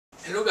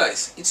Hello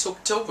guys, it's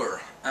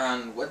October,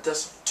 and what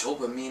does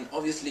October mean?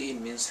 Obviously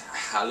it means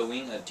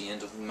Halloween at the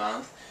end of the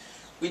month,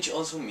 which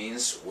also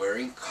means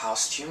wearing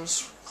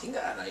costumes, thing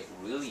that I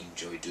really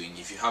enjoy doing,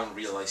 if you haven't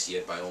realized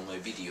yet by all my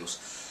videos.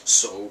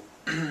 So,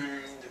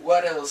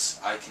 what else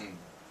I can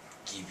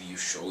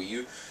show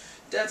you?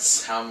 That's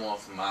some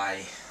of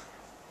my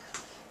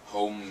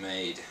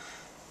homemade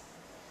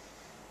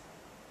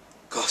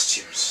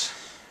costumes.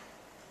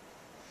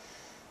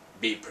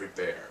 Be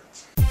prepared.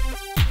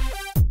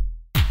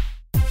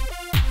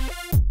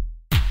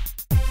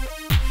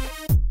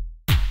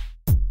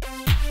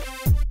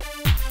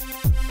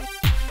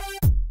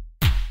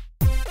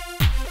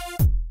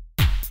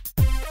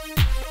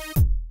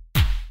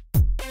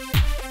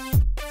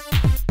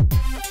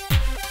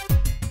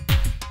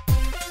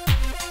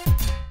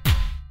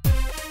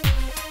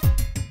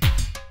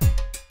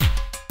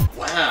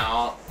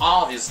 Well,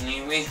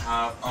 obviously we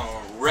have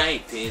a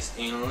rapist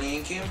in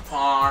Linkin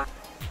Park.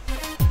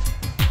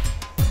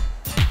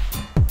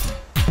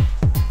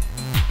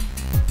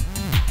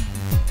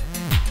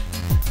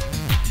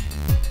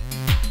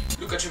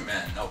 Look at you,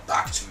 man. Now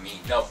back to me.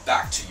 Now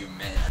back to you,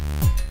 man.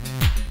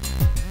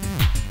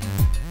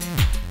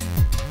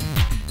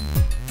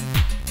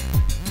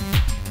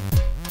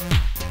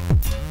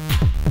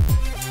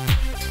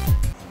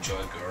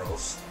 Enjoy,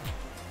 girls.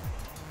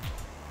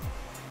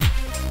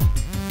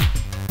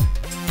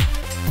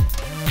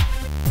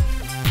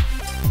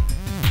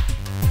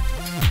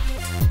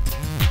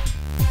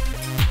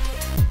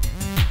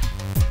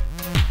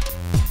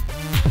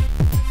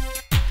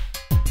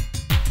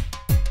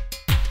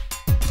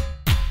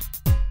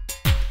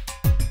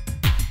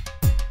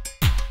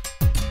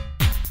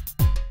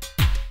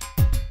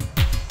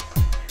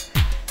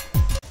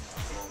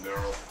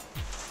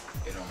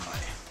 Get on my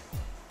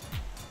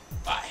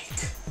bike.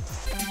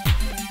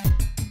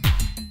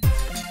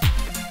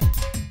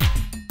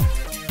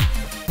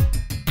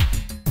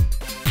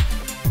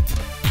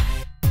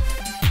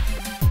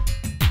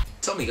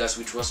 Tell me guys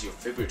which was your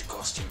favorite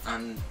costume,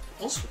 and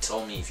also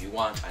tell me if you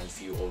want and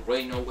if you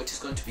already know what is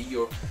going to be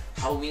your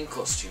Halloween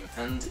costume.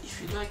 And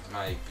if you like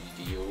my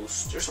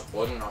videos, there's a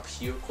button up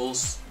here called,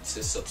 it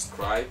says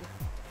subscribe.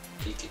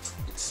 Click it,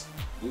 it's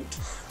good.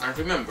 And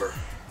remember,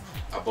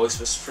 a boy's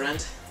best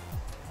friend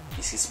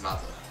is his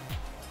mother.